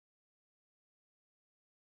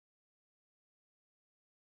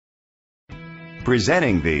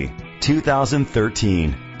Presenting the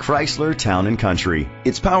 2013 Chrysler Town & Country.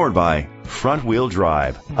 It's powered by front-wheel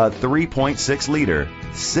drive, a 3.6-liter,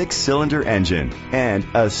 6-cylinder engine, and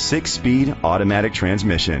a 6-speed automatic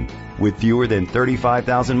transmission. With fewer than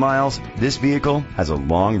 35,000 miles, this vehicle has a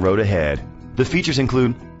long road ahead. The features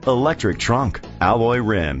include electric trunk, alloy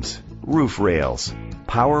rims, roof rails,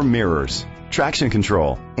 power mirrors, traction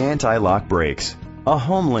control, anti-lock brakes, a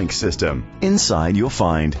HomeLink system. Inside you'll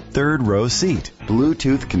find third row seat,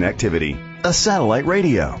 Bluetooth connectivity, a satellite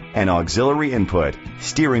radio, an auxiliary input,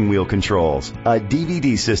 steering wheel controls, a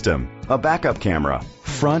DVD system, a backup camera,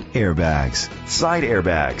 front airbags, side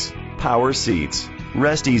airbags, power seats.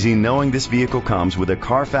 Rest easy knowing this vehicle comes with a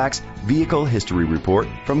Carfax Vehicle History Report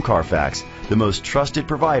from Carfax, the most trusted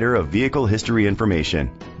provider of vehicle history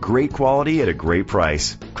information. Great quality at a great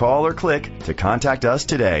price. Call or click to contact us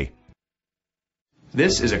today.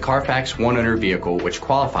 This is a Carfax one-owner vehicle which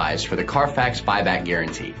qualifies for the Carfax buyback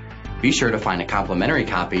guarantee. Be sure to find a complimentary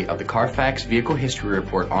copy of the Carfax Vehicle History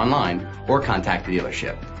Report online or contact the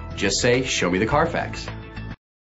dealership. Just say, "Show me the Carfax."